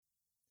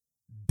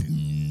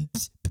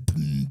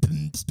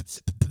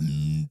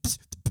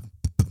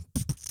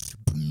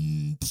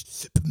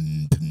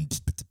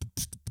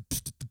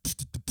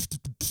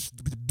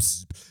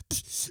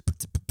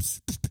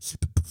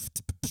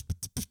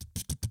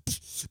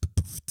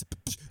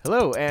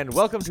Hello, and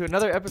welcome to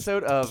another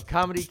episode of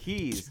Comedy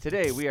Keys.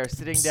 Today we are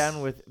sitting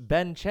down with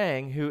Ben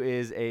Chang, who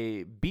is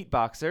a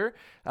beatboxer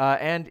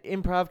and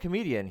improv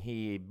comedian.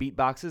 He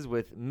beatboxes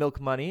with Milk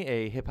Money,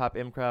 a hip-hop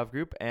improv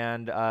group,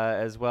 and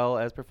as well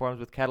as performs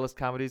with Catalyst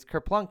Comedy's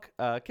Kerplunk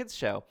kids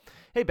show.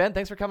 Hey, Ben,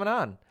 thanks for coming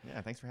on.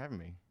 Yeah, thanks for having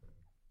me.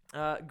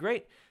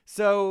 Great.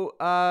 So,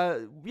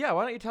 why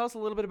don't you tell us a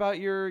little bit about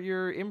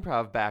your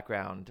improv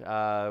background?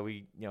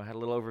 We had a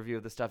little overview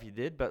of the stuff you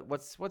did, but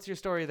what's your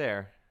story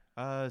there?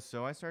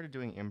 So I started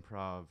doing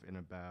improv in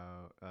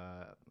about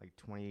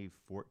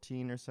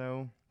 2014 or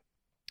so.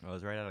 I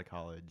was right out of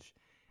college,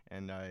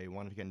 and I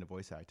wanted to get into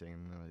voice acting.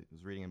 And I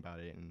was reading about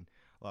it, and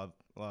a lot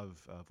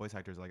of voice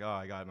actors are like,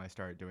 I got my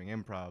start doing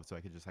improv, so I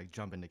could just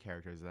jump into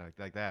characters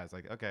like that. It's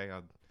like, okay,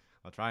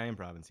 I'll try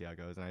improv and see how it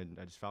goes. And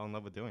I just fell in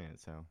love with doing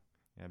it. So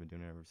yeah, I've been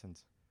doing it ever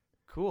since.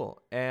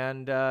 Cool.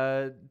 And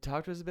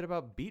talk to us a bit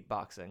about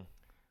beatboxing.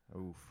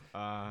 Oof.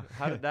 How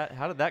did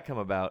that come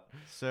about?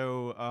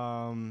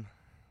 So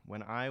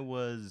when I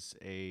was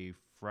a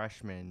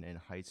freshman in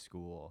high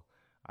school,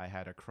 I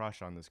had a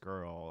crush on this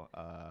girl.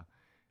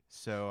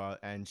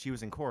 And she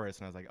was in chorus,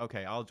 and I was like,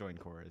 okay, I'll join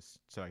chorus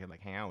so I could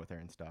hang out with her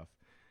and stuff.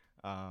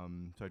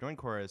 So I joined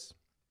chorus.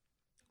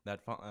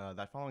 That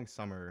following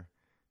summer,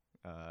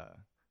 I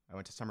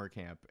went to summer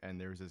camp, and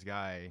there was this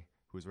guy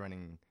who was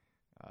running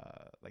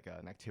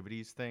an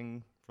activities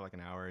thing for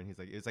an hour, and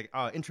it's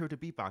intro to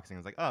beatboxing. I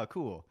was like, oh,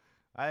 cool.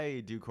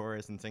 I do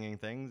chorus and singing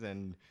things,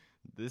 and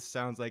this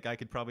sounds like I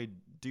could probably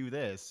do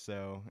this.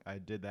 So I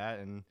did that,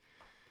 and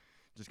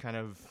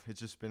it's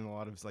just been a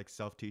lot of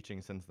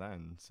self-teaching since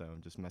then. So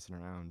just messing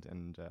around.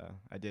 And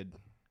I did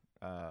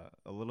a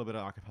little bit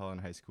of acapella in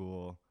high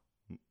school,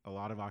 a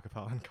lot of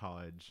acapella in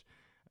college.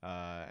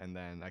 And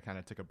then I kind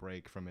of took a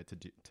break from it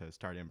to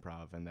start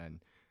improv. And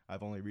then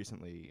I've only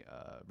recently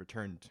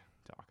returned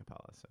to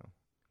acapella. So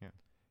yeah.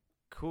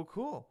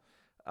 Cool.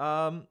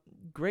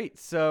 Great.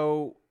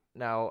 So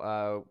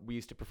now we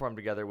used to perform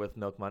together with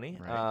Milk Money.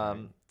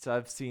 Right. So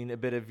I've seen a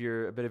bit of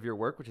your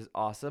work, which is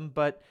awesome.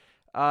 But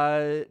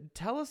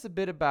tell us a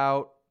bit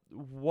about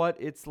what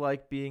it's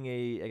like being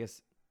a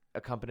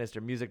accompanist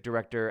or music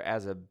director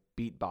as a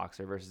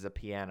beatboxer versus a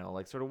piano.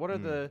 What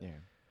are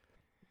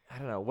I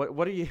don't know.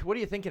 What are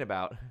you thinking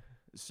about?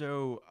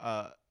 So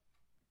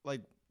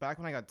back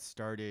when I got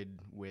started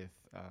with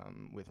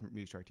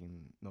music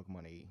directing Milk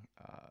Money,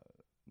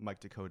 Mike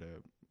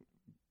Dakota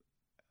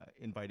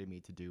invited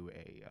me to do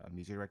a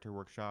music director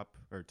workshop,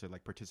 or to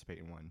participate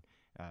in one,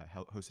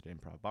 hosted at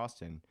Improv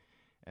Boston,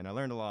 and I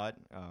learned a lot.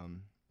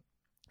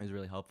 It was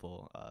really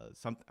helpful.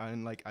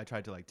 I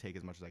tried to take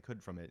as much as I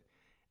could from it,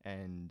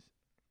 and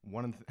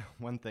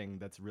one thing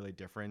that's really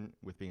different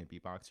with being a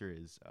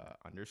beatboxer is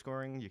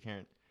underscoring. You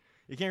can't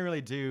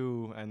really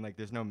do, and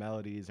there's no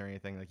melodies or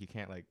anything. You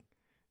can't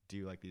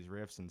do these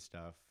riffs and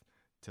stuff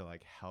to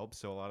help.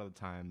 So a lot of the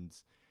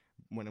times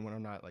when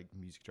I'm not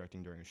music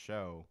directing during a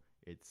show,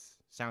 it's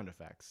sound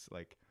effects,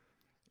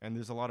 and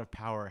there's a lot of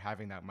power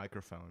having that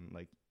microphone,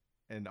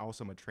 and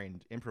also I'm a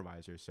trained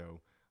improviser,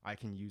 so I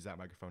can use that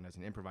microphone as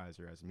an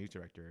improviser, as a music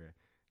director,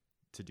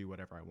 to do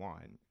whatever I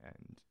want.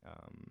 And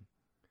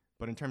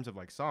but in terms of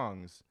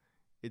songs,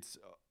 it's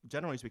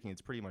generally speaking,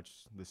 it's pretty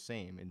much the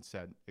same,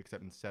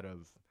 except instead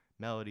of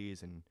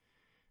melodies and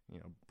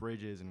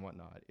bridges and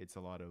whatnot, it's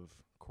a lot of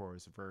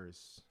chorus,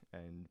 verse,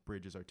 and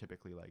bridges are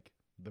typically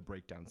the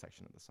breakdown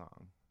section of the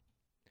song.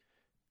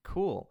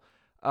 Cool.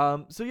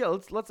 So yeah,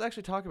 let's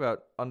actually talk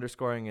about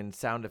underscoring and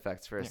sound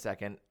effects for a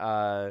second.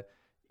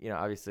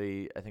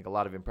 Obviously, I think a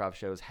lot of improv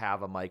shows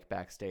have a mic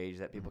backstage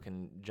that people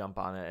can jump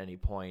on at any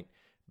point.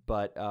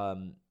 But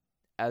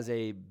as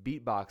a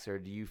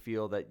beatboxer, do you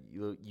feel that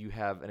you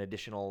have an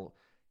additional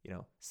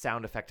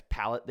sound effect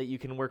palette that you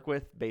can work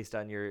with based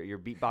on your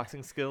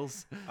beatboxing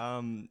skills?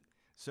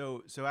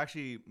 So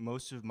actually,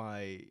 most of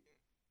my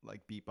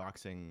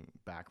beatboxing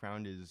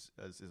background is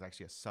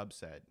actually a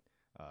subset,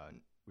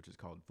 which is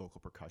called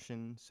vocal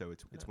percussion. So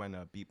it's when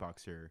a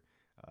beatboxer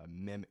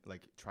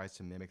tries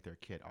to mimic their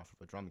kit off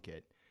of a drum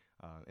kit,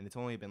 and it's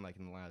only been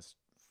in the last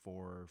 4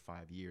 or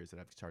 5 years that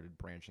I've started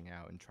branching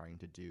out and trying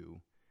to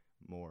do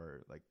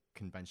more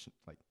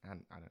conventional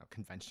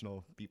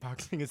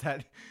beatboxing. Is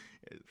that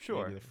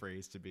sure maybe the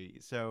phrase to be?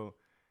 So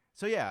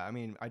yeah, I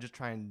mean, I just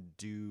try and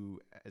do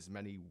as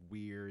many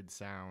weird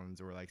sounds,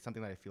 or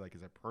something that I feel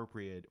is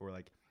appropriate, or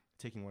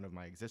taking one of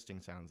my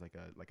existing sounds, like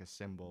a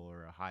cymbal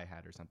or a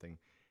hi-hat or something,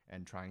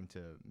 and trying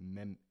to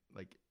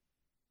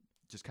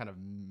just kind of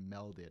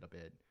meld it a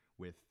bit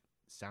with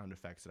sound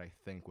effects that I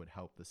think would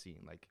help the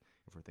scene.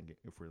 If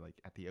we're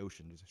at the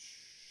ocean, just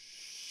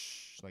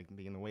shh,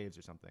 being in the waves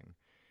or something,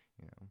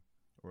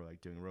 or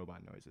doing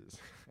robot noises.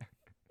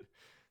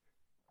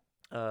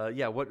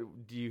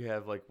 What do you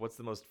have? What's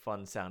the most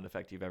fun sound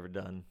effect you've ever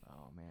done?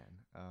 Oh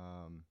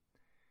man.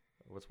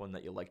 What's one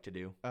that you like to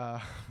do?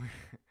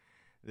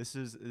 This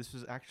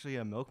was actually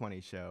a Milk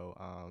Money show.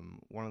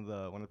 One of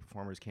the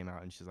performers came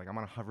out and she's like, I'm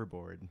on a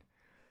hoverboard.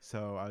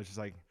 So I was just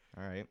like,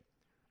 all right.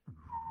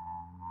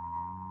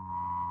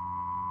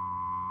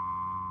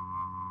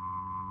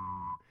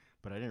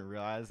 But I didn't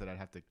realize that I'd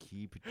have to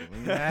keep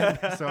doing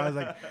that. So I was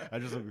like, I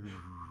just like,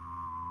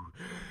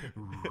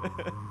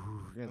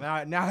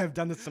 now I've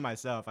done this to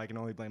myself. I can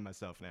only blame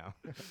myself now.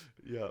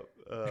 Yeah,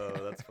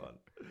 that's fun.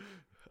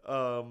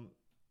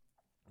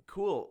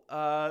 Cool.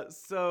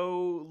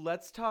 So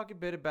let's talk a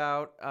bit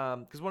about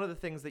because one of the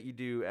things that you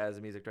do as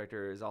a music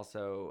director is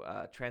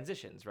also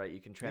transitions, right?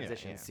 You can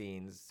transition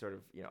scenes, sort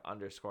of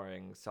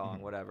underscoring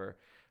song, whatever.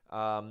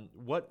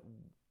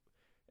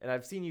 And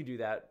I've seen you do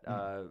that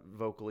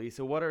vocally.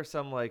 So what are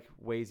some like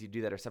ways you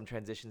do that, or some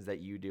transitions that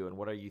you do, and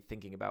what are you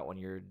thinking about when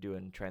you're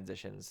doing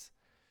transitions?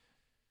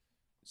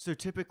 So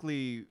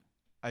typically,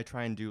 I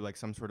try and do like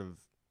some sort of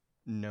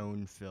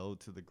known fill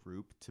to the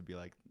group to be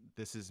like,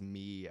 this is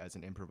me as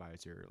an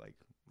improviser, like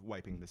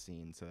wiping the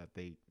scene so that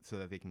they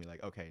can be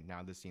like, okay,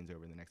 now this scene's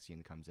over, the next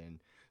scene comes in.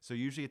 So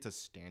usually it's a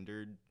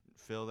standard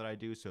fill that I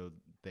do, so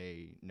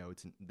they know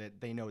it's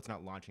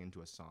not launching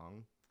into a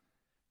song.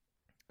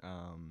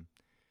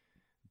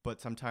 But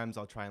sometimes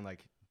I'll try and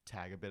like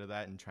tag a bit of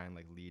that and try and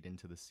like lead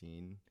into the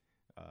scene,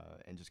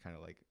 and just kind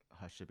of like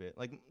hush a bit,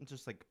 like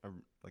just like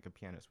a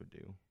pianist would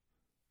do.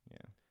 Yeah.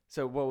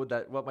 So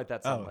what might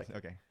that sound like?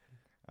 Okay.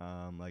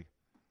 Like,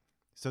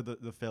 so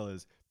the fill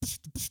is,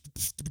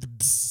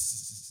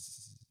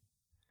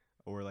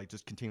 or like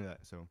just continue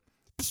that. So,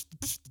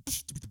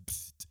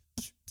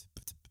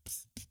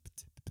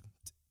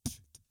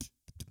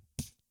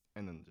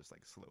 and then just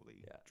like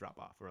slowly drop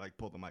off, or like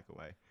pull the mic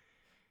away.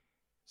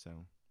 So.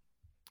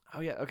 Oh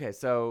yeah. Okay.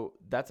 So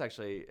that's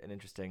actually an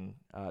interesting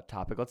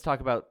topic. Let's talk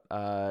about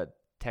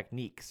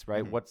techniques,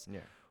 right?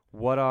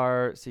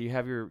 Mm-hmm. So you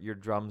have your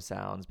drum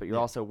sounds, but you're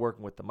also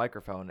working with the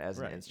microphone as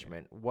an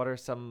instrument. Yeah. What are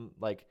some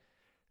like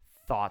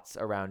thoughts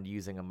around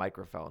using a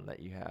microphone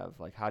that you have?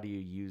 Like, how do you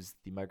use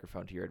the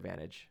microphone to your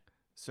advantage?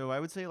 So I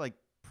would say like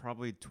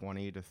probably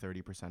 20 to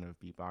 30% of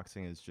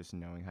beatboxing is just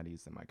knowing how to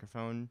use the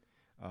microphone.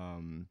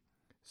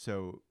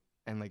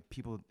 And like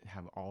people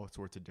have all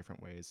sorts of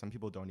different ways. Some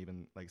people don't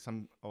even like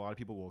a lot of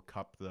people will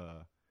cup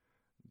the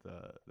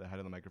head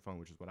of the microphone,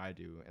 which is what I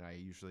do. And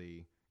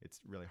it's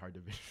really hard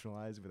to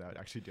visualize without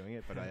actually doing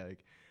it. But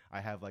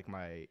I have like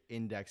my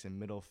index and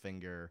middle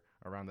finger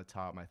around the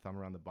top, my thumb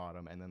around the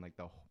bottom. And then like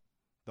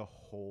the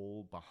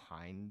hole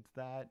behind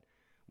that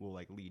will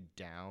like lead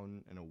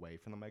down and away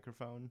from the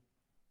microphone.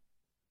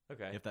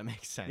 Okay. If that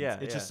makes sense. Yeah.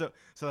 It's just so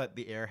that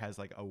the air has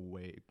like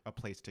a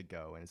place to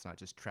go, and it's not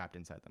just trapped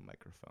inside the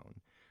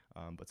microphone.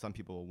 But some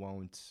people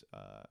won't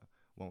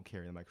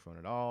carry the microphone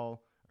at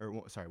all, or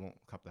won't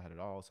cup the head at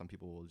all. Some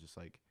people will just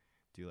like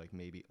do like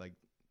maybe like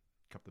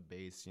cup the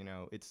bass.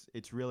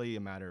 It's really a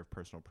matter of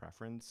personal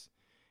preference.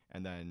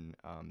 And then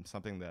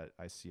something that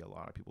I see a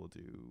lot of people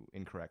do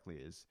incorrectly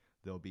is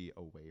they'll be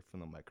away from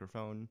the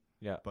microphone.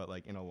 Yeah. But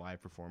like in a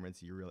live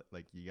performance, you really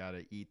like you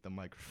gotta eat the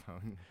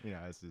microphone.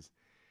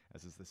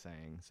 As is the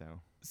saying.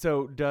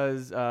 So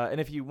does and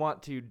if you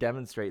want to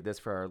demonstrate this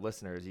for our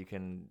listeners, we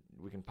can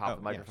pop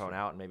the microphone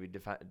out and maybe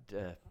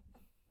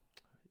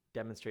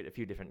demonstrate a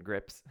few different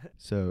grips.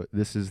 So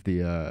this is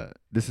the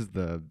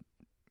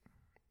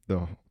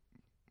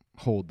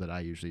hold that I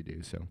usually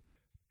do. So.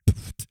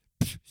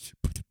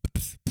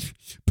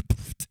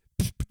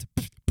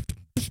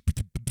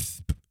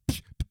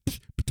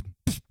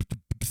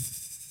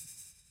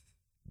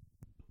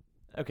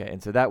 Okay,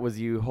 and so that was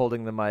you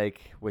holding the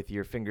mic with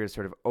your fingers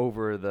sort of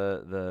over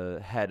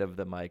the head of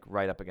the mic,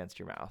 right up against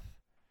your mouth.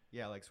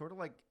 Yeah, like sort of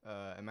like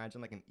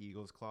imagine like an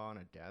eagle's claw on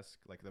a desk,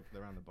 like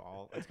around the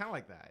ball. It's kind of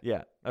like that.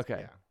 Yeah.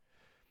 Okay.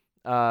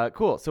 Yeah.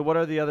 Cool. So what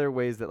are the other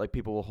ways that like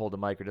people will hold a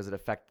mic, or does it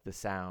affect the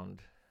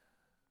sound?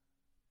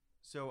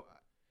 So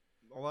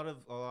a lot of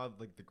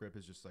like the grip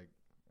is just like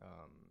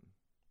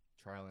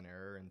trial and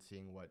error and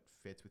seeing what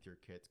fits with your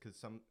kits. Because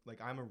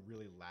I'm a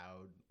really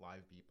loud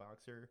live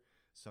beatboxer.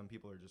 Some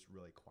people are just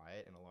really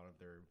quiet, and a lot of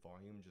their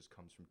volume just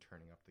comes from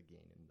turning up the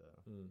gain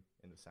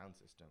in the sound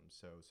system.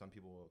 So some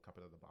people will cup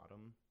it at the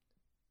bottom,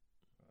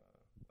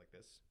 like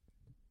this.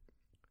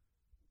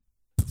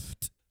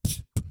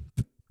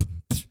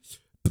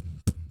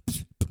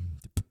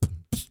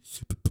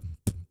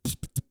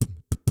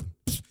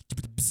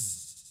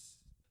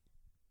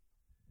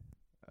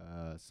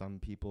 Some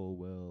people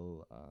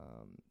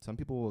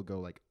will go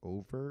like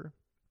over,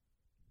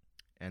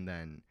 and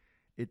then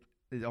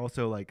it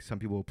also like some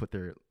people will put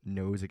their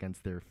nose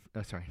against their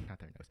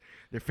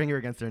their finger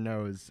against their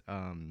nose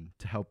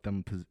to help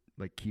them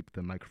like keep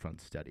the microphone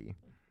steady.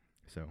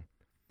 So.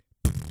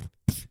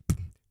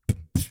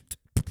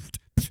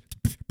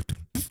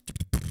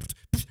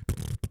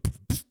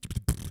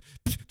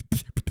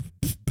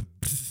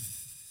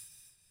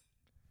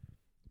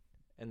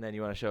 And then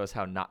you want to show us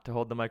how not to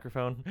hold the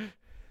microphone?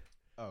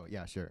 Oh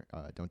yeah, sure.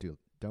 Don't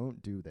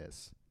do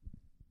this.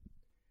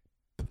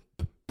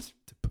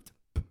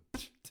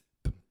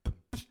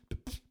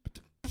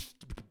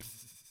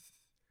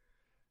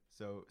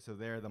 So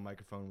there, the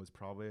microphone was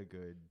probably a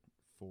good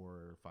 4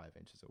 or 5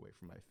 inches away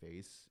from my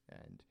face,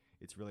 and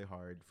it's really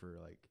hard for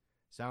like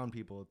sound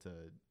people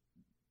to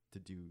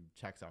do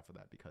checks off of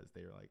that, because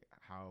they're like,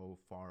 how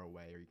far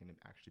away are you going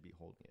to actually be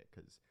holding it?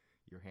 Because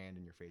your hand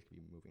and your face can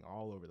be moving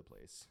all over the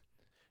place.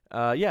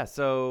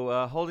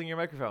 So holding your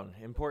microphone,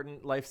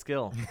 important life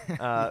skill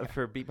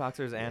for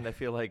beatboxers and I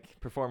feel like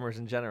performers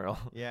in general.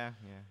 Yeah.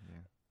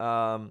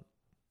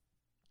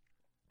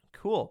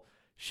 Cool.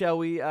 Shall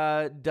we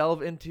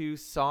delve into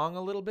song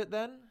a little bit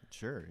then?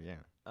 Sure,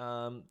 yeah.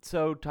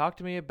 So talk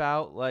to me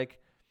about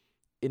like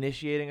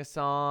initiating a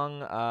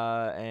song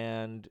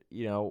and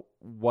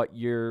what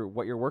you're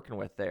working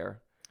with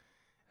there.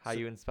 How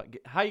you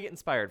get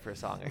inspired for a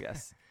song, I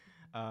guess.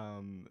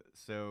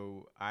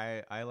 So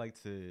I like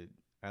to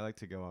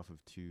go off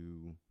of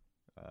two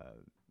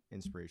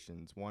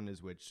inspirations. One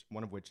of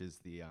which is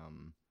the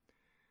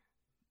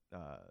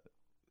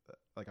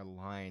like a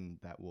line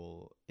that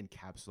will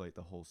encapsulate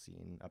the whole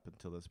scene up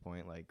until this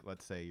point. Like,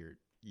 let's say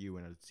you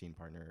and a scene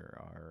partner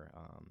are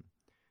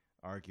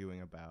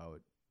arguing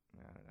about,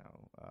 I don't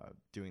know,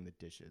 doing the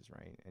dishes,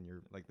 right? And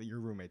you're like, your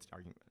roommate's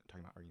talking about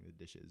arguing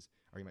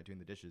about doing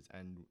the dishes,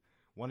 and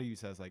one of you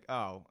says like,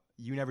 "Oh,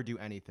 you never do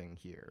anything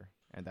here,"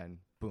 and then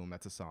boom,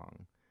 that's a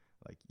song.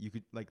 Like, you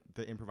could, like,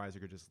 the improviser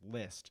could just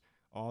list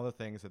all the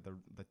things that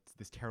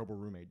this terrible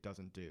roommate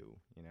doesn't do,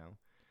 you know.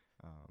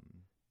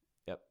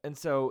 Yep. And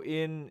so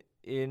in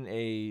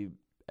a,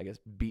 I guess,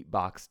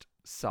 beatboxed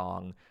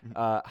song,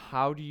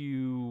 how do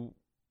you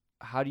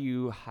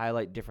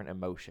highlight different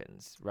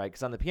emotions, right?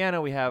 Because on the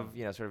piano we have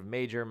sort of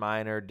major,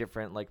 minor,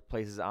 different like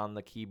places on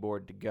the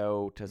keyboard to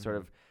go to sort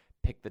of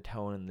pick the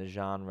tone and the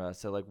genre.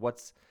 So like,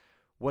 what's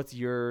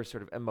your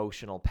sort of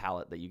emotional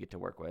palette that you get to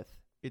work with?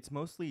 It's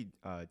mostly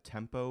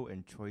tempo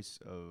and choice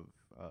of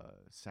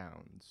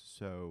sounds.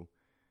 So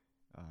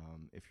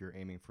if you're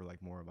aiming for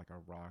like more of like a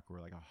rock or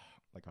like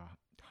a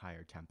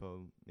higher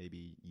tempo,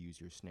 maybe use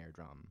your snare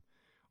drum.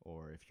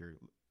 Or if you're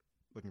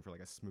looking for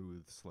like a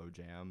smooth, slow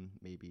jam,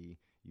 maybe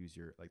use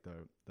your like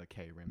the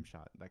K rim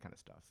shot, that kind of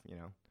stuff, you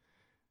know?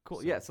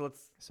 Cool. So, yeah, so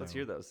let's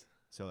hear those.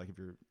 So like if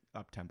you're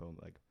up tempo,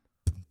 like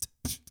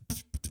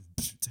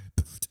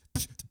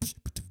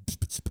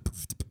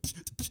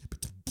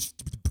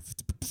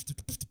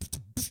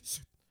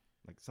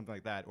something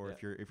like that, or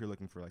if you're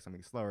looking for like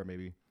something slower,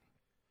 maybe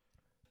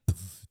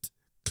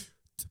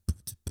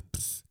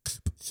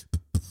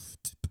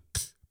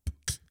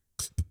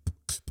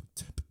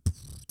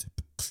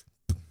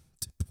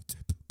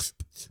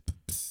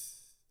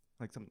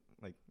like some,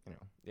 like, you know.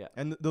 Yeah.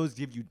 And those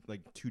give you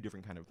like two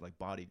different kind of like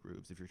body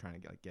grooves if you're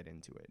trying to get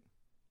into it.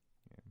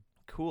 Yeah.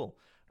 Cool.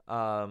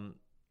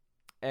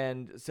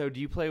 And so do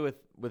you play with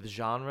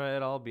genre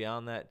at all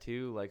beyond that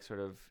too? Like sort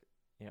of,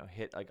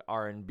 hit like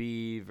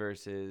R&B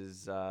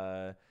versus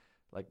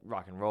like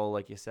rock and roll,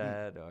 like you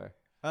said, or?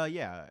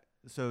 Yeah.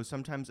 So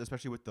sometimes,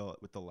 especially with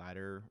the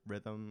ladder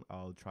rhythm,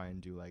 I'll try and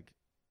do like,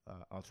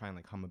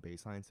 hum a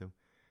bass line. So.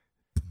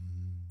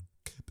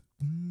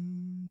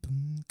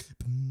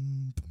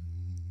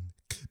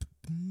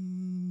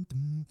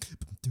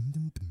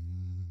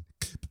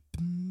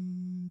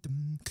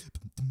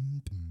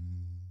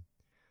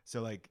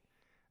 So like,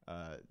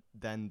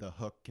 then the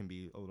hook can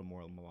be a little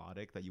more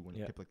melodic that you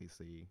wouldn't typically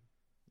see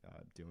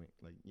doing.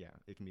 Like, yeah,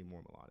 it can be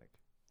more melodic.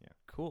 Yeah.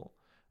 Cool.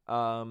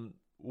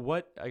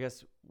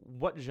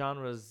 What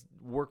genres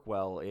work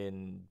well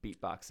in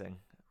beatboxing?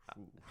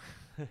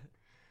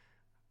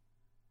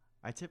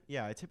 I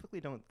typically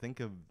don't think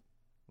of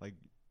like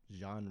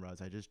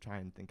genres. I just try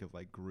and think of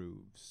like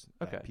grooves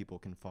that people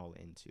can fall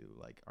into.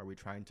 Like, are we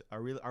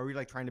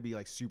like trying to be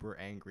like super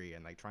angry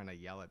and like trying to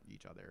yell at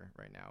each other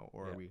right now,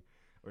 or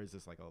or is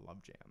this like a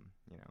love jam,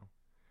 you know?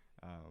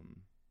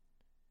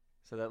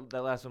 So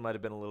that last one might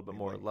have been a little bit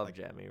more love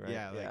jammy, right?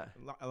 Yeah,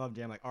 like a love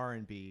jam, like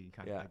R&B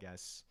kind of, I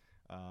guess.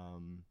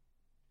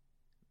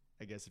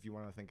 I guess if you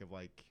want to think of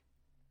like,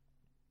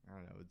 I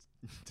don't know,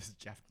 does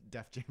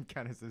Def Jam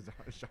count as a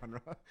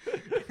genre?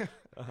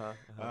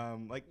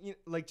 Like,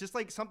 like just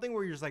like something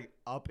where you're just like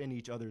up in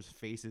each other's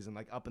faces and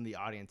like up in the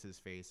audience's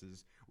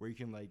faces, where you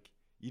can like,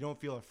 you don't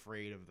feel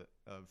afraid of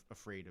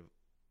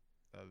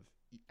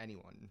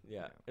anyone. Yeah.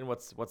 You know? And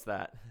what's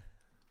that?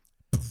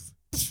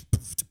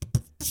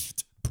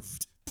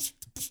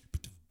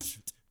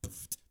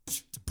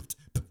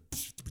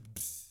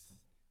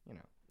 You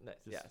know. Nice.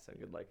 Yeah. So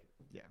good. Like.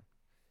 Yeah.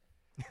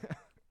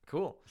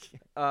 Cool.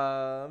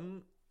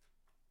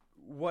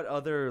 What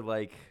other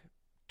like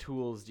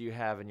tools do you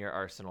have in your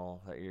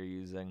arsenal that you're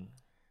using?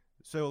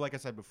 So, like I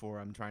said before,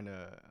 I'm trying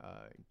to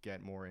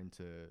get more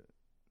into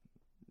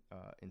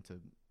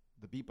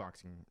the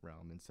beatboxing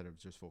realm instead of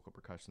just vocal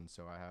percussion.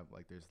 So I have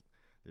like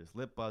there's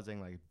lip buzzing,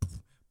 like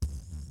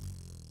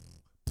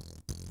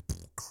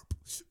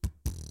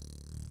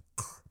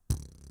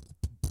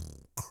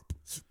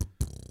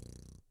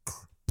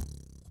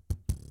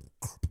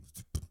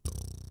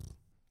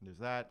there's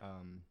that.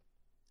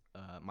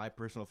 My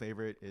personal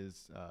favorite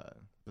is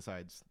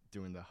besides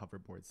doing the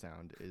hoverboard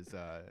sound is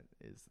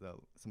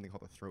something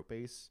called a throat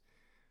bass,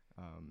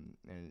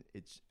 and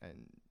it just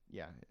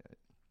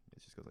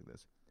goes like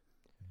this.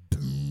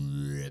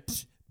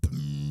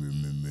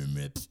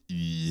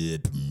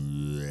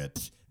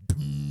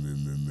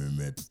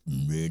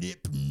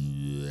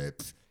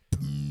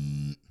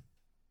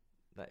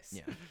 Nice.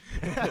 Yeah.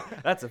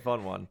 That's a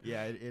fun one.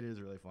 Yeah, it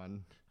is really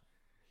fun.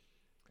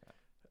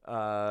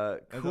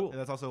 Cool. And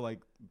that's also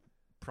like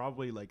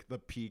probably like the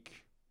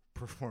peak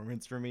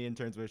performance for me in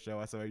terms of a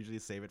show. So I usually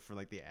save it for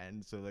like the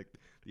end. So like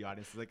the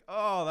audience is like,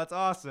 oh, that's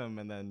awesome.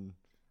 And then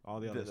all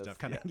the other stuff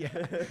kind of,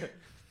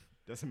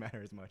 doesn't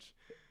matter as much.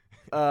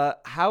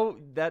 How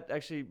that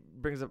actually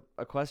brings up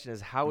a question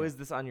is how is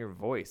this on your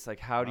voice? Like,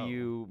 how do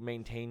you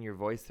maintain your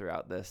voice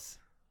throughout this?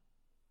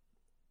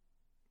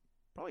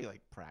 Probably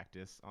like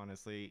practice,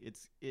 honestly.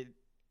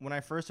 When I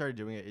first started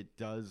doing it, it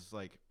does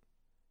like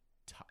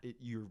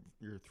your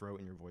throat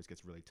and your voice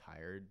gets really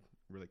tired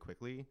really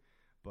quickly,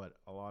 but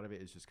a lot of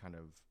it is just kind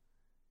of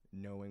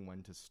knowing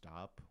when to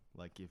stop.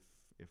 Like if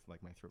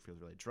like my throat feels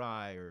really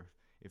dry or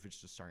if it's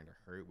just starting to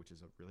hurt, which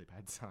is a really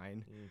bad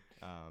sign.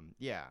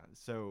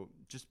 So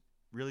just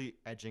really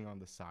edging on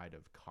the side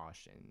of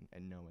caution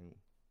and knowing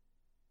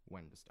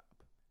when to stop.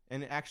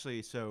 And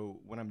actually, so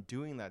when I'm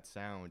doing that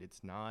sound,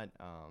 it's not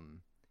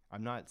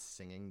I'm not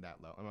singing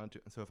that low.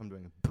 So if I'm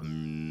doing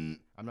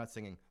I'm not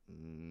singing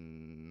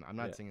I'm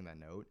not singing that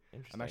note.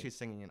 I'm actually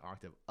singing an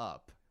octave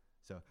up.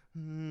 So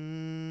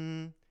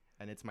and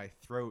it's my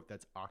throat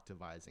that's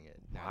octavizing it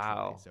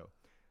naturally. Wow.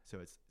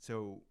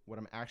 So what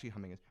I'm actually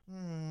humming is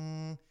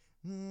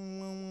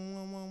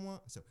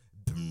so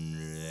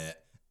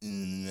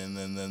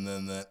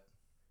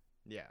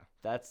yeah.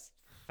 That's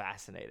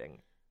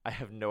fascinating. I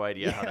have no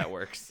idea how that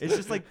works. It's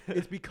just like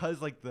it's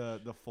because like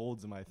the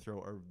folds in my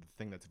throat are the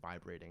thing that's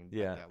vibrating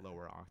that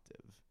lower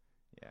octave.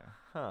 Yeah.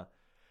 Huh.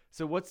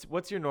 So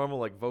what's your normal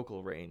like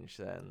vocal range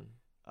then?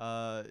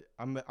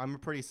 I'm a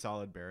pretty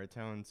solid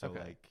baritone, so Okay.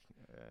 like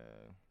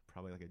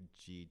probably like a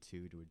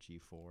G2 to a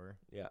G4.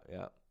 Yeah.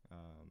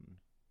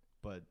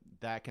 But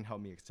that can help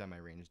me extend my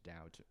range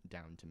down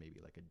to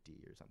maybe like a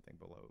D or something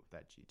below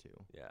that G2.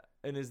 Yeah.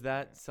 And is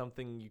that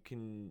something you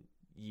can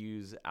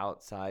use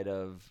outside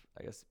of,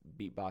 I guess,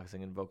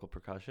 beatboxing and vocal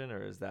percussion,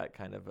 or is that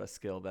kind of a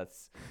skill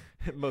that's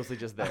mostly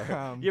just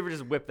there? You ever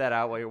just whip that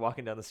out while you're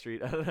walking down the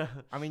street? I don't know.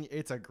 I mean,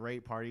 it's a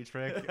great party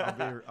trick.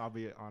 I'll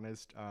be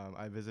honest.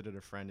 I visited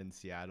a friend in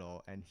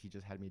Seattle, and he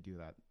just had me do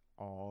that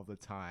all the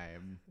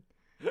time.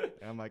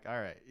 And I'm like,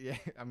 all right, yeah.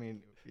 I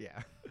mean,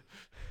 yeah.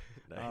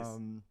 Nice.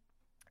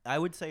 I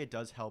would say it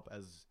does help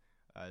as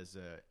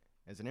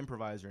an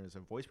improviser and as a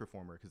voice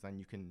performer, because then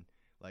you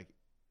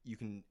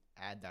can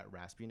add that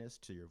raspiness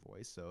to your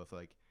voice. So if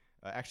like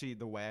actually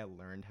the way I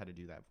learned how to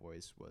do that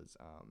voice was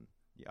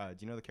do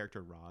you know the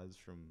character Roz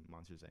from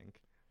Monsters Inc?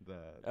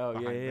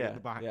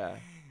 Yeah.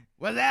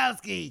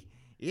 Wazowski,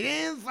 you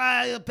didn't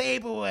file your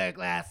paperwork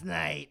last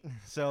night.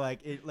 So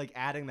like it like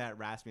adding that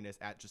raspiness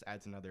just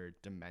adds another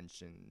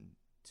dimension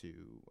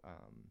to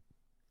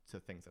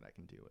things that I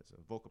can do as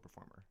a vocal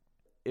performer.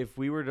 If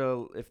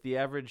the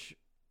average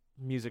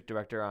music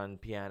director on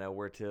piano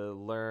were to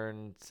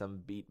learn some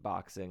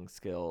beatboxing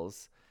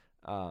skills,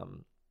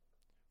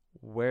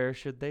 where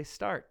should they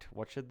start?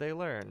 What should they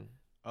learn?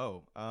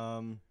 Well,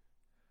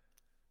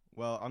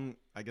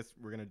 I guess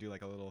we're gonna do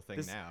like a little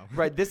thing now.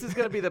 Right. This is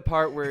gonna be the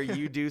part where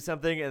you do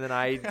something and then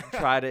I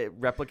try to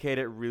replicate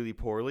it really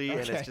poorly, and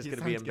it's just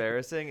gonna be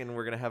embarrassing, and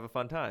we're gonna have a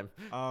fun time.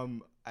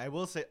 I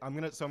will say I'm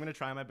gonna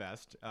try my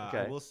best. Okay.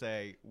 I will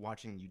say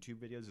watching YouTube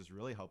videos is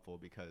really helpful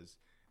because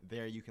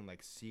there you can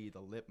like see the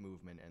lip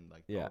movement and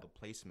like all the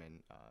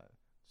placement.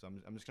 So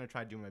I'm just gonna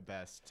try to do my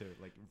best to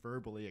like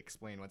verbally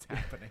explain what's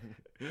happening,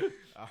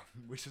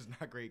 which is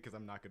not great because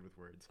I'm not good with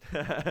words.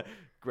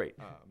 Great.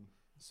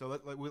 So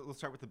we'll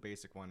start with the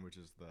basic one, which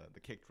is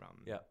the kick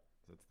drum. Yeah.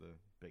 That's the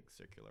big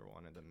circular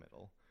one in the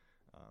middle.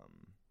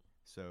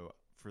 So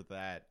for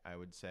that, I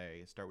would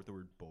say start with the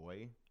word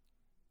boy.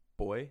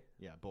 Boy?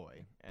 Yeah,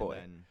 boy. And boy.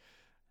 Then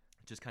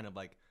just kind of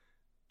like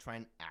try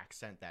and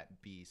accent that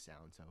B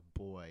sound. So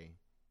boy,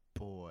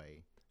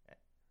 boy.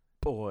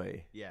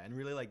 Boy. Yeah, and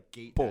really like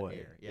gate boy. that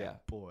air. Yeah,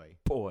 boy.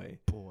 Boy.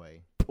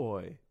 Boy.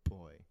 Boy.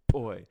 Boy.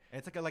 Boy.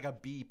 And it's like a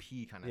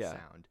BP kind of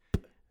sound.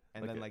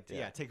 And like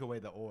then take away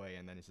the oi,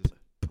 and then it's just.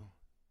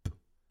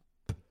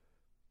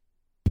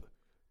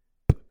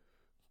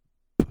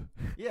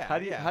 Yeah. How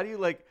do you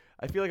like?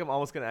 I feel like I'm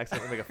almost gonna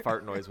accidentally make a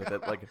fart noise with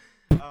it. Like,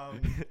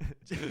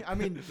 I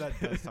mean that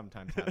does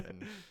sometimes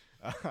happen.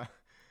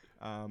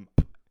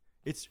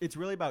 It's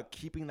really about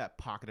keeping that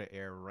pocket of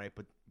air right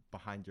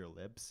behind your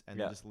lips and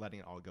then just letting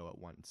it all go at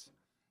once.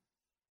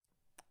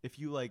 If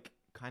you like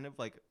kind of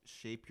like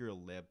shape your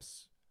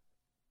lips,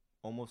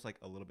 almost like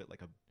a little bit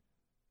like a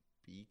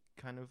beak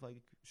kind of like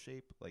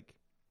shape, like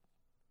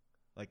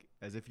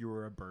as if you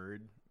were a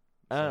bird.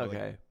 So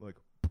okay. Like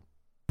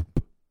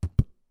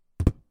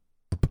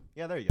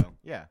yeah, there you go.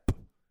 Yeah.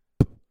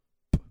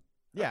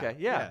 Yeah. Okay.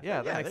 Yeah.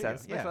 That makes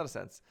sense. Yeah. Makes a lot of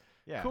sense.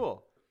 Yeah.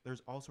 Cool.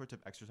 There's all sorts of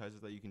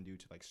exercises that you can do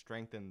to like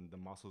strengthen the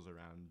muscles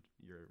around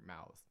your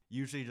mouth.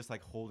 Usually just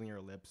like holding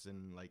your lips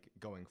and like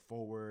going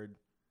forward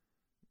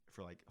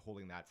for like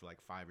holding that for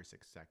like 5 or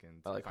 6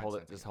 seconds. I like 5 hold it,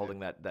 seconds, just like holding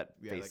that. that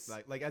Yeah, face,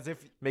 like as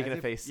if making as a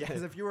if, face. Yeah,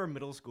 as if you were a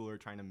middle schooler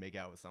trying to make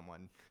out with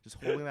someone, just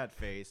holding that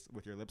face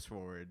with your lips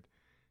forward.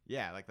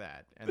 Yeah, like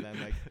that, and then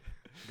like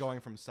going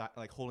from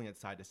like holding it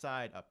side to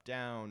side, up,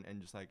 down,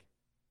 and just like,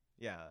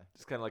 yeah,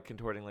 just kind of like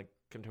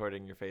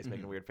contorting your face,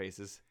 making Mhm. weird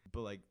faces.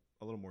 but like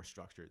a little more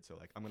structured. So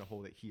like I'm gonna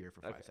hold it here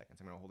for 5 Okay. seconds.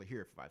 I'm gonna hold it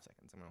here for 5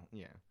 seconds.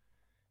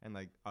 And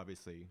like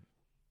obviously,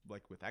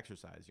 like with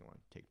exercise, you want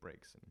to take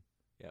breaks and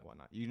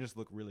whatnot. You can just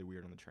look really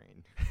weird on the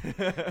train.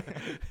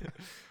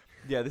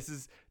 Yeah,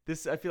 this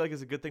I feel like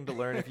is a good thing to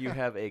learn if you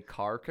have a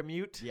car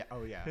commute. Yeah.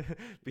 Oh yeah.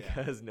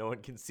 Because no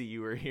one can see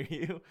you or hear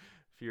you.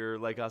 If you're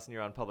like us and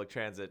you're on public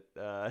transit,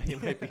 you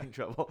might be in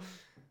trouble.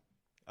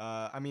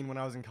 I mean, when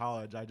I was in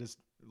college, I just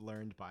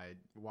learned by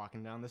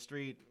walking down the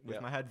street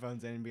with my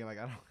headphones in and being like,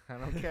 I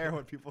don't care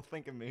what people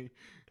think of me.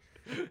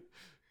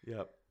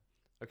 Yep.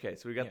 Okay,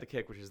 so we got the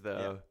kick, which is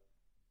the.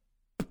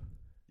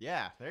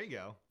 Yeah, there you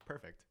go.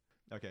 Perfect.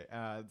 Okay.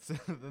 So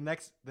the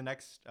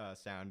next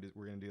sound is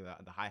we're gonna do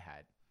the hi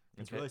hat.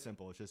 It's really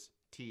simple. It's just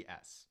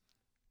TS.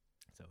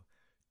 So,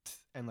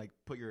 and like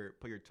put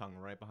your tongue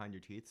right behind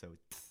your teeth. So,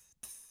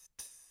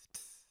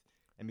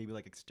 and maybe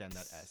like extend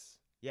that S.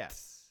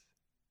 Yes.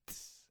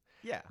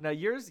 Yeah. Now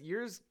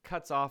yours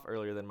cuts off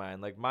earlier than mine.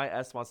 Like my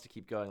S wants to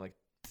keep going. Like.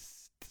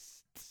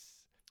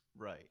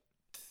 Right.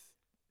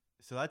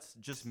 So that's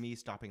just me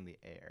stopping the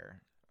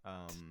air.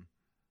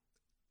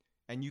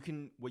 And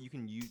what you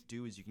can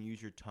do is you can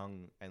use your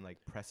tongue and like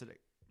press it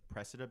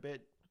a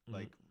bit,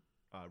 like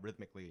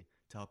rhythmically,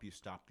 to help you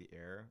stop the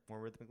air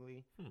more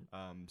rhythmically.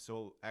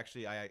 So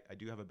actually, I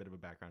do have a bit of a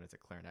background as a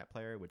clarinet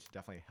player, which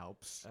definitely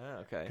helps.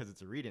 Oh, okay. Because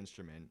it's a reed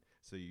instrument,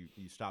 so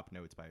you stop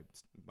notes by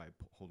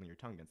holding your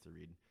tongue against the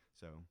reed.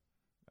 So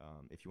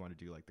if you want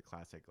to do like the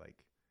classic, like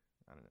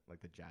I don't know,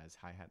 like the jazz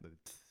hi hat,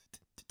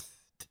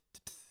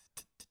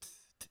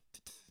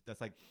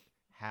 that's like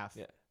half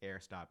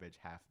air stoppage,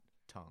 half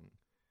tongue.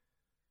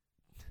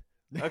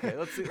 Okay,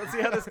 let's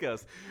see how this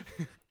goes.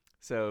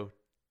 So.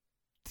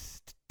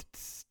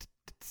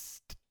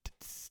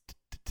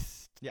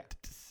 Yeah.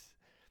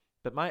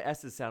 But my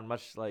S's sound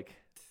much like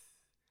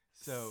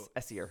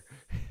S-ier.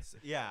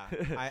 Yeah,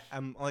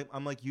 I'm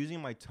like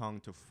using my tongue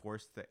to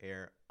force the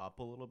air up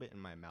a little bit in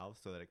my mouth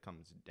so that it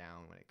comes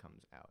down when it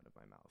comes out of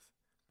my mouth.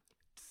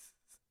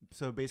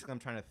 So basically, I'm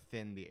trying to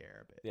thin the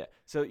air a bit. Yeah.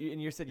 So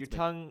you said your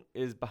tongue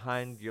is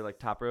behind your like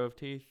top row of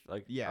teeth,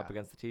 like up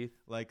against the teeth.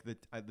 Like the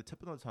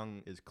tip of the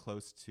tongue is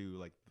close to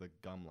like the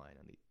gum line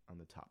on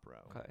the top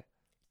row. Okay.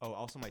 Oh,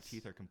 also my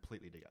teeth are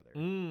completely together.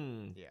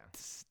 Yeah.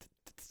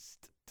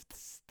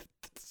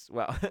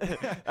 Wow,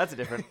 that's a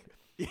different.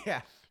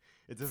 Yeah,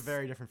 it's a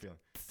very different feeling.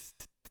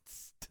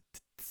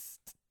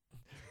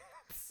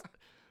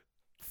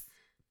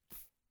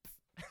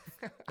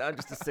 I'm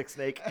just a sick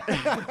snake.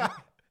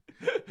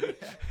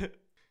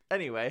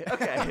 Anyway,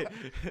 okay.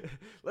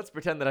 Let's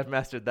pretend that I've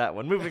mastered that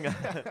one. Moving on.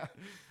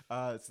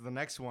 So the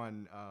next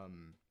one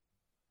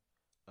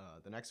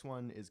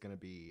is gonna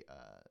be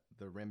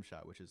the rim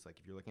shot, which is like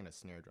if you're looking at a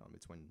snare drum,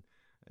 it's when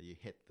you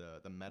hit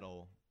the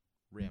metal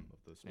rim of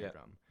the snare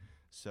drum.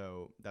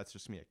 So that's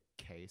just me a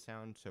K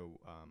sound. So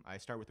I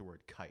start with the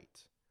word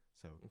kite.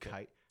 So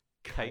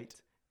kite.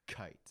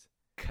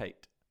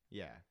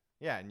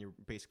 Yeah, and you're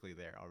basically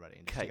there already.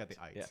 And just you got the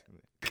it. Yeah.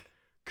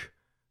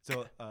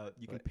 So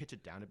you can pitch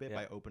it down a bit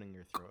by opening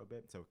your throat a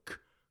bit. So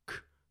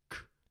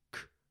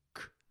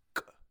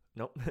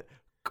nope.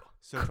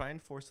 So try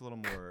and force a little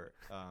more.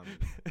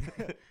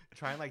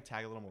 Try and like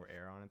tag a little more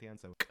air on at the end.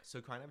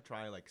 So kind of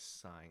try like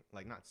sighing,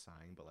 like not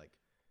sighing, but like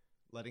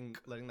letting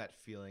that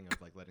feeling of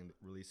like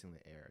releasing the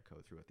air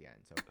go through at the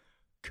end. So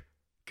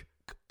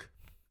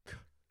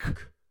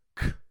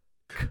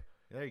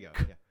there you go.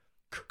 Yeah.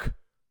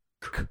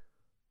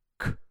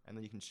 And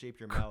then you can shape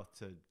your mouth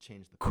to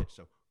change the pitch.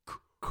 So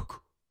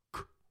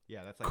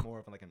yeah, that's like more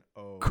of like an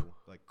O,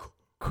 like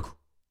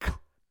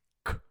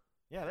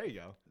yeah. There you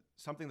go.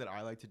 Something that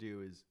I like to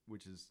do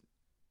which is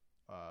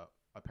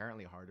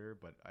apparently harder,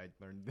 but I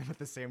learned them at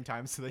the same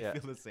time, so they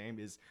feel the same.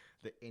 Is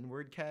the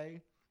inward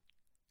K.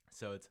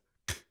 So it's.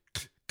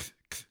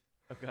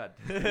 Oh God.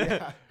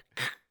 Yeah.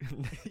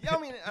 Yeah. I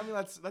mean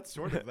that's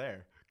sort of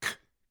there.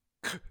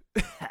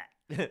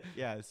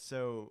 Yeah.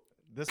 So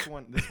this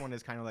one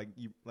is kind of like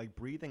you like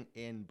breathing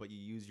in, but you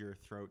use your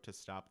throat to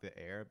stop the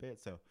air a bit.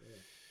 So.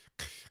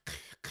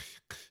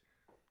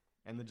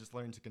 And then just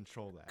learn to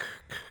control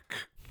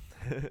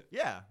that.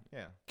 Yeah.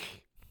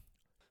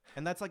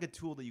 And that's like a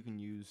tool that you can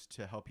use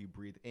to help you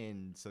breathe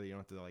in, so that you don't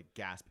have to like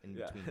gasp in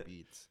between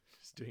beats.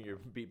 Just doing your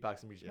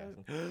beatboxing music.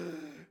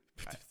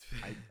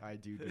 Yeah. I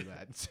do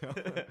that. So,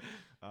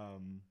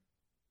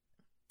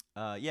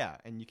 yeah,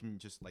 and you can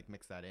just like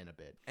mix that in a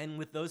bit. And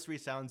with those three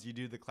sounds, you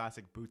do the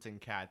classic Boots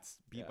and Cats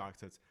beatbox.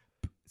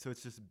 So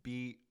it's just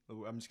B.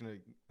 I'm just gonna.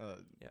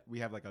 We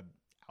have like a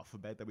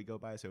alphabet that we go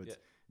by, so it's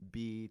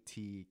B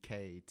T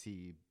K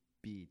T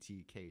B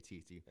T K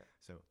T T.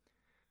 So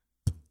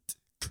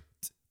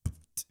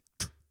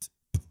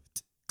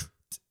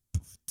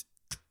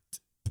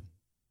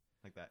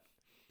like that.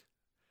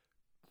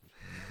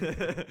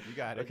 You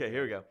got it. Okay,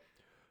 here we go.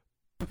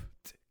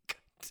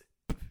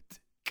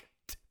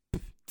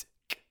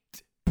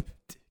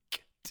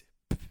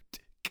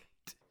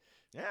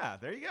 Yeah,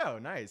 there you go.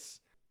 Nice.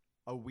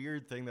 A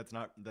weird thing that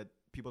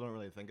people don't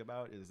really think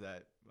about is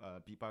that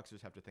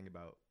beatboxers have to think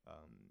about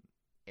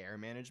air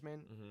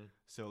management. Mm-hmm.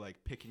 So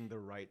like picking the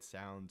right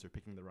sounds or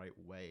picking the right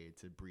way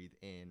to breathe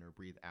in or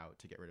breathe out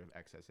to get rid of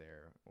excess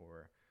air,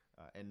 or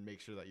and make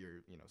sure that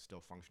you're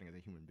still functioning as a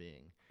human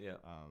being. Yeah.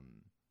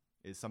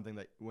 Is something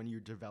that when you're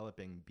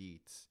developing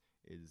beats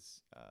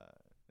is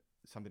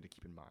something to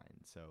keep in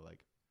mind. So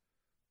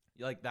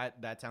like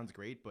that sounds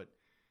great, but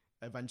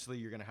eventually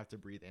you're gonna have to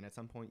breathe in at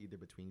some point, either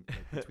between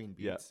beats,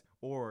 Yeah.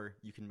 or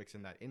you can mix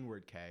in that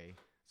inward K.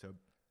 So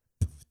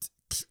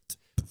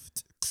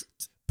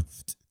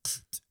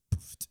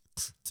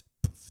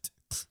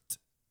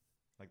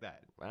like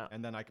that. Wow.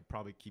 And then I could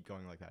probably keep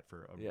going like that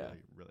for a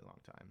really, really long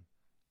time.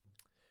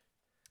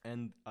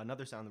 And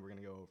another sound that we're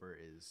going to go over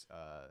is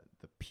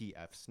the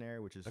PF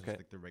snare, which is just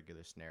like the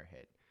regular snare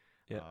hit.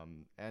 Yeah.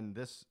 And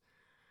this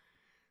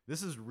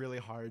is really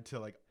hard to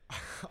like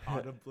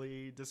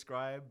audibly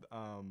describe.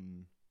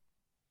 And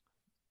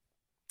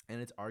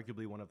it's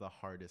arguably one of the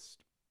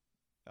hardest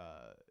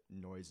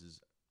noises.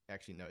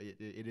 Actually, no,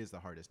 it is the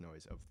hardest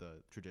noise of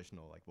the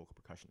traditional like vocal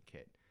percussion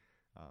kit.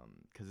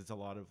 Because it's a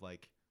lot of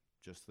like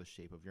just the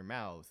shape of your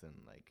mouth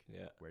and like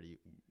where do you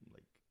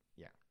like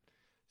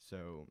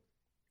so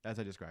as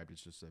I described,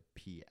 it's just a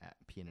P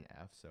and an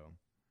F. So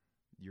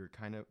you're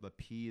kind of, the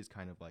P is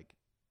kind of like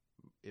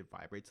it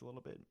vibrates a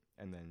little bit,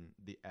 and then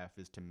the F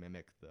is to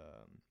mimic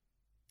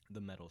the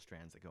metal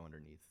strands that go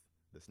underneath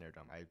the snare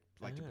drum. I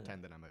like to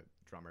pretend that I'm a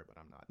drummer, but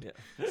I'm not. Yeah.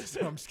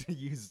 So I'm just gonna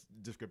use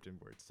descriptive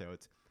words. So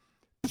it's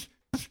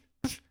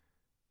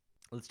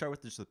let's start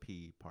with just the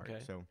P part.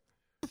 Okay.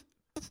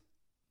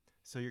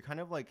 So you're kind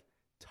of like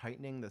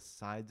tightening the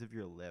sides of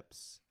your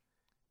lips,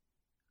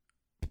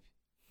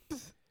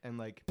 and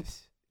like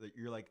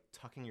you're like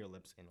tucking your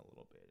lips in a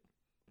little bit.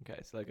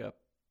 Okay, so like a.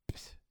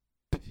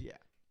 Yeah.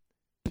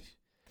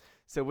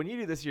 So when you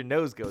do this, your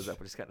nose goes up,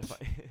 which is kind of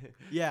funny.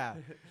 Yeah.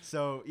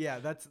 So yeah,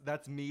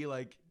 that's me.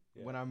 Like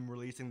when I'm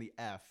releasing the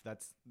F,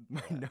 that's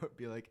my note.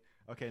 Be like,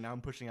 okay, now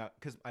I'm pushing out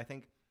because I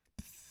think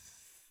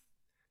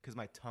because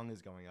my tongue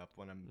is going up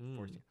when I'm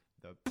forcing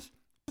the.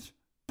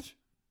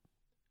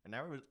 And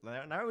now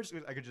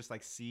I could just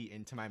like see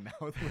into my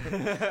mouth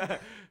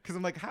because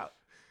I'm like, how?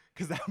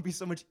 Because that would be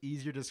so much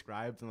easier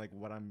described than like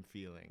what I'm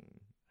feeling.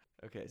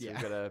 Okay, so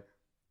we've got a.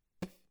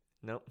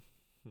 Nope.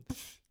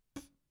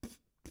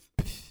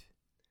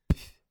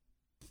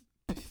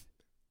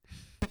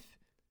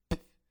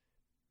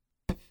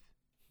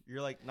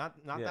 You're like not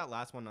that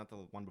last one, not the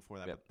one before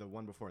that, but the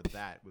one before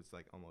that was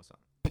like almost on.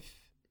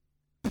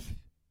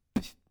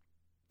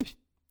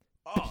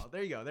 Oh,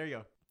 there you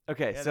go.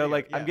 Okay, Yeah, so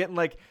like yeah. I'm getting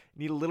like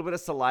need a little bit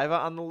of saliva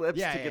on the lips to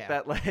Yeah, get yeah.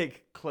 that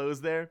like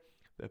close there.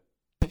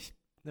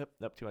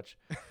 Nope, too much.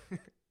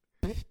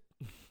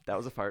 That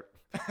was a fart.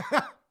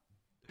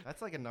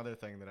 That's like another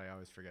thing that I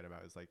always forget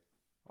about is like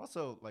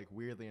also like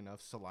weirdly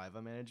enough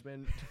saliva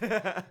management,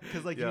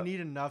 because like you need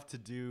enough to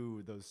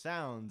do those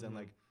sounds and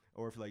like,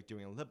 or if like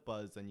doing a lip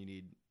buzz, then you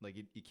need like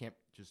you can't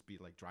just be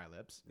like dry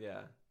lips. Yeah.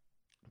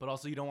 But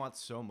also you don't want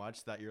so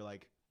much that you're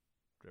like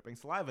dripping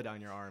saliva down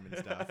your arm and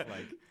stuff.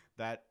 Like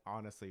that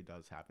honestly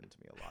does happen to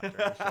me a lot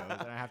during shows,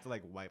 and I have to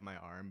like wipe my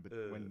arm. But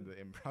when the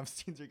improv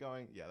scenes are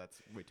going,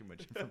 that's way too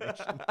much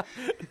information.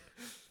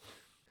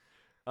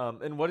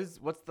 And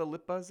what's the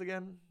lip buzz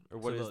again, or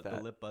what is that?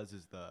 The lip buzz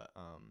is the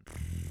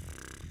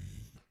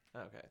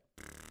Okay.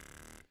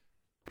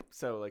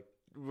 So like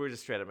we're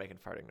just straight up making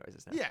farting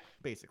noises now. Yeah,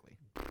 basically.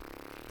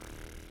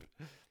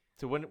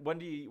 So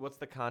what's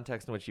the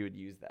context in which you would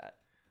use that?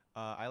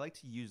 I like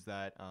to use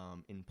that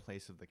in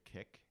place of the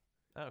kick.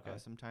 Oh, okay.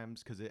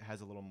 Sometimes because it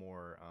has a little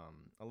more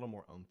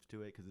oomph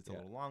to it because it's a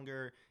little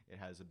longer. It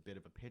has a bit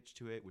of a pitch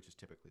to it, which is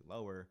typically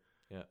lower.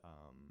 Yeah.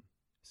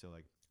 So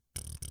like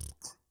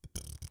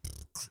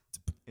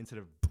instead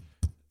of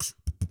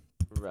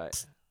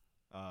right.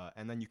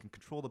 And then you can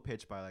control the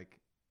pitch by like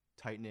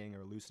tightening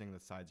or loosening the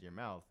sides of your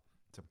mouth.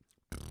 To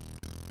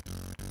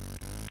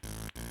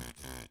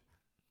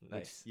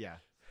Nice. Yeah.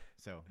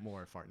 So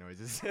more fart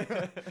noises.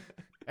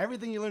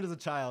 Everything you learned as a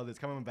child is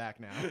coming back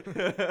now.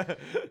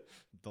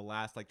 The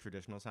last like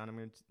traditional sound I'm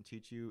going to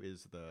teach you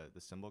is the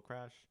cymbal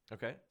crash.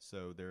 Okay.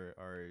 So there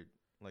are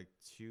like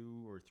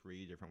 2 or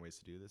 3 different ways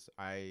to do this.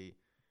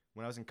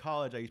 When I was in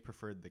college, I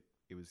preferred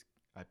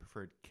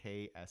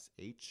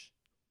KSH.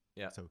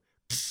 Yeah.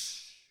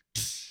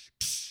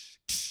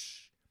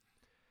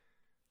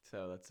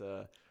 So that's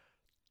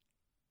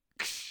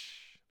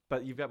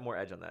but you've got more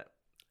edge on that.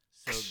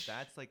 So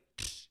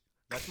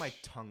that's my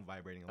tongue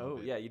vibrating a little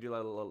bit. Oh yeah, you do a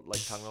little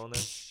like tongue rolling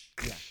there.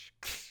 Yeah.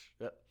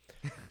 Yep.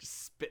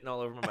 Just spitting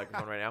all over my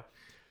microphone right now.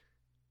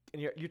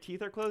 And your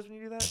teeth are closed when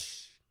you do that?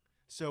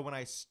 So when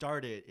I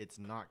start it, it's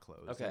not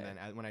closed. Okay. And then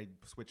when I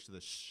switch to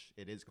the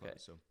it is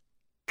closed.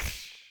 Okay.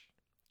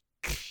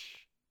 So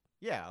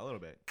yeah, a little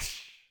bit.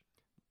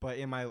 But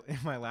in my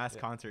last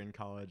concert in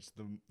college,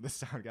 the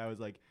sound guy was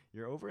like,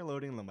 "You're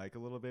overloading the mic a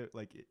little bit,"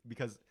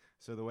 because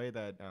the way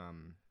that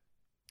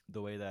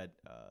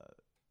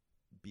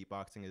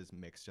beatboxing is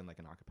mixed in like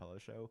an acapella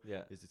show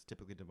is it's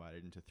typically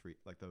divided into three.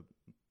 Like the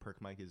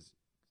perk mic is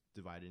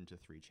divided into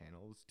 3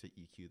 channels to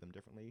EQ them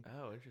differently.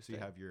 Oh, interesting. So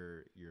you have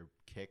your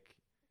kick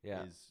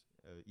Yeah. is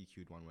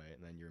EQ'd one way,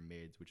 and then your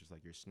mids, which is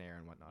like your snare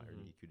and whatnot, are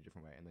EQ'd a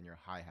different way, and then your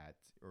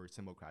hi-hats or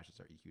cymbal crashes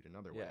are EQ'd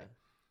another way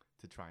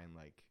to try and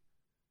like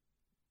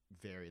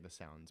vary the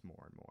sounds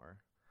more and more.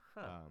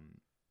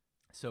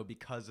 So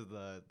because of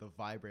the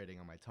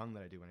vibrating on my tongue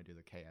that I do when I do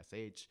the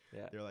KSH,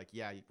 they're like,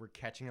 yeah, we're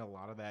catching a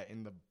lot of that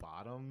in the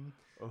bottom.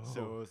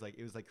 So it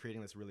was like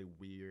creating this really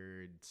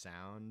weird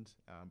sound.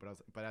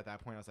 But at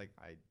that point I was like,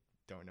 I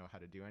don't know how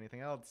to do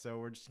anything else,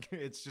 so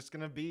it's just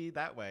gonna be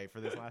that way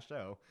for this last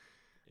show.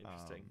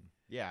 Interesting.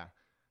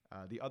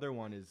 The other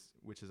one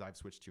which I've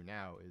switched to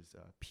now is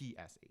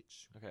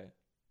PSH. Okay.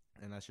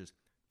 And that's just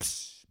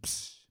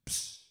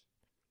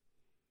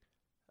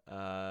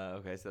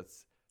okay, so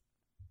that's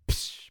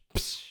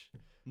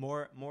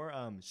more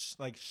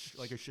like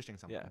you're shishing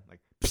something.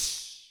 Like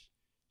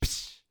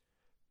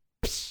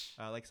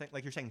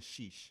like you're saying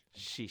sheesh.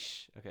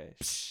 Sheesh. Okay.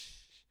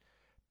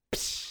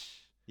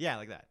 Yeah,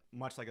 like that.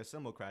 Much like a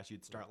cymbal crash,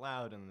 you'd start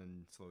loud and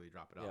then slowly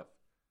drop it off.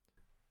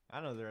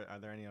 I don't know. Are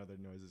there any other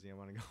noises you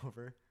want to go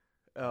over?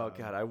 Oh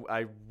God,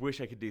 I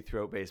wish I could do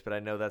throat bass, but I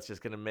know that's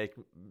just gonna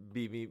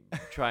be me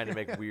trying to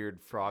make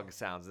weird frog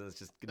sounds, and it's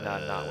just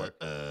not work.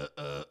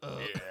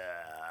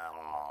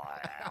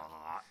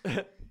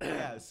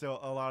 Yeah, so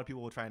a lot of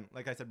people will try and,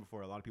 like I said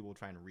before, a lot of people will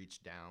try and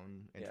reach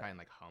down and try and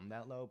like hum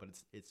that low, but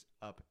it's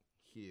up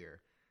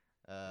here.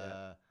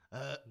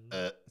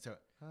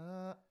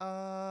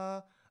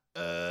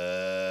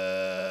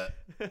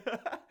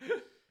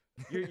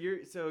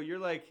 So you're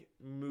like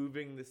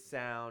moving the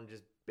sound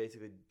just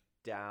basically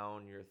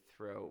down your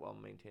throat while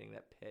maintaining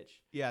that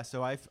pitch. Yeah,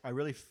 so I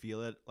really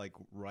feel it like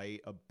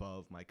right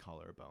above my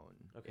collarbone.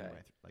 Okay.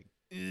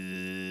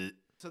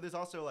 So there's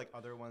also like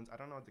other ones. I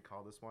don't know what to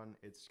call this one.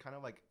 It's kind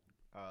of like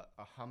a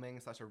humming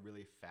 / a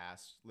really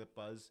fast lip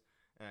buzz.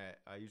 And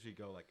I usually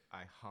go like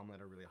I hum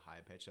at a really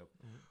high pitch. So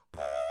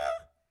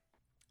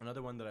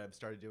another one that I've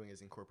started doing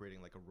is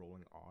incorporating like a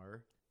rolling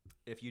R.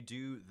 If you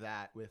do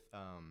that with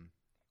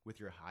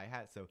your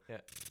hi-hat, so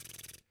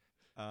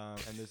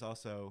and there's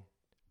also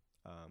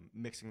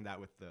mixing that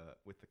with the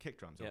kick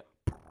drum. So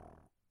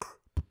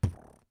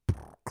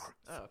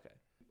oh, okay.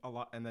 A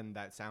lot, and then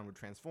that sound would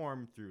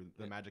transform through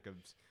the magic of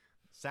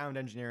sound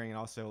engineering and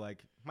also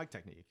like mic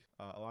technique.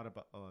 A lot of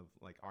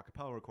like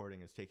acapella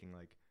recording is taking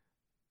like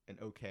an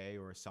okay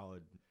or a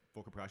solid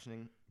vocal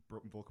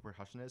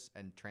percussionist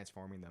and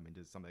transforming them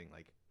into something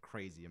like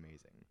crazy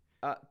amazing.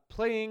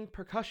 Playing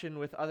percussion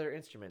with other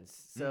instruments.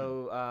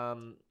 So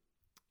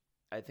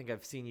I think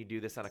I've seen you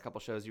do this on a couple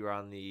shows. You were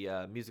on the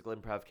musical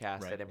improv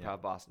cast at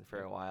Improv Boston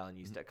for a while and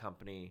used to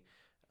accompany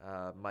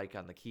Mike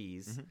on the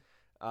keys.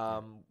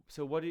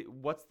 So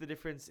what's the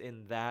difference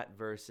in that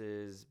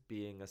versus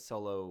being a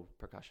solo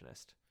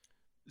percussionist?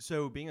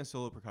 So being a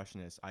solo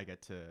percussionist, I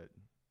get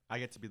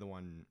to be the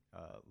one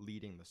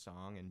leading the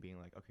song and being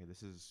like, okay,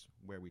 this is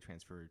where we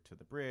transfer to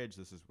the bridge.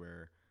 This is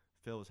where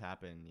fills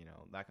happen,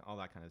 all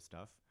that kind of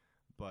stuff.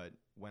 But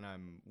when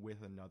I'm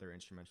with another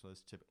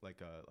instrumentalist,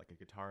 like a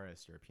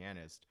guitarist or a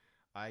pianist,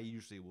 I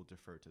usually will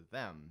defer to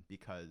them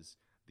because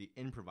the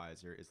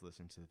improviser is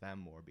listening to them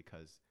more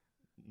because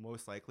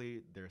most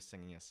likely they're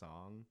singing a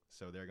song,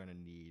 so they're going to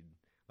need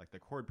like the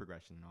chord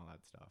progression and all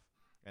that stuff.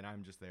 And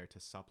I'm just there to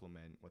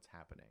supplement what's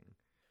happening.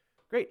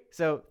 Great.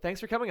 So thanks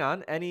for coming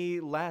on. Any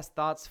last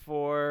thoughts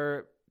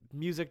for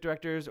music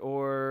directors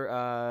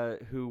or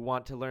who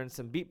want to learn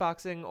some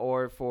beatboxing,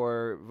 or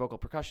for vocal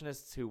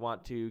percussionists who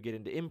want to get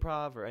into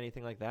improv or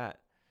anything like that?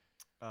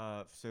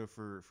 So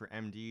for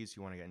MDs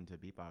who want to get into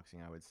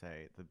beatboxing, I would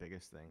say the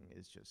biggest thing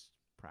is just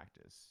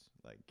practice.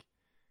 Like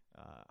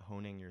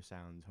honing your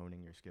sounds,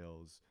 honing your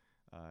skills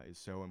is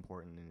so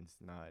important, and it's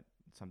not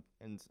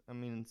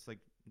it's like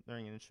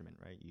learning an instrument,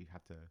 right? You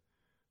have to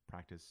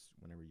practice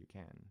whenever you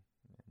can.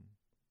 And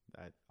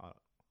that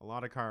a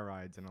lot of car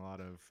rides and a lot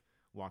of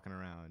walking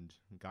around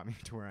got me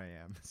to where I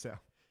am. So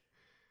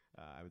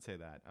I would say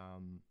that.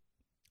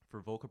 For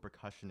vocal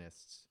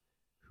percussionists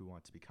who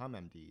want to become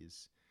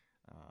MDs,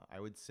 I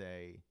would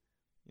say,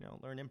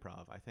 learn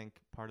improv. I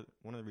think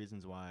one of the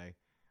reasons why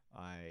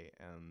I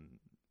am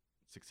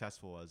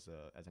successful as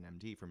an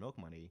MD for Milk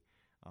Money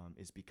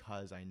is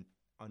because I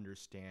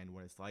understand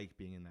what it's like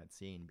being in that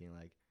scene, being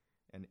like,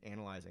 and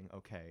analyzing,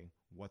 okay,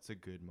 what's a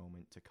good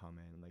moment to come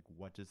in? Like,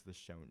 what does the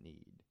show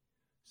need?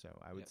 So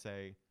I would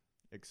say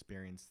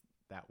experience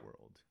that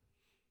world.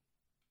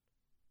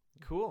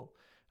 Cool.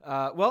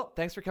 Well,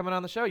 thanks for coming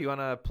on the show. You want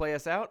to play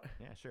us out?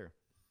 Yeah, sure.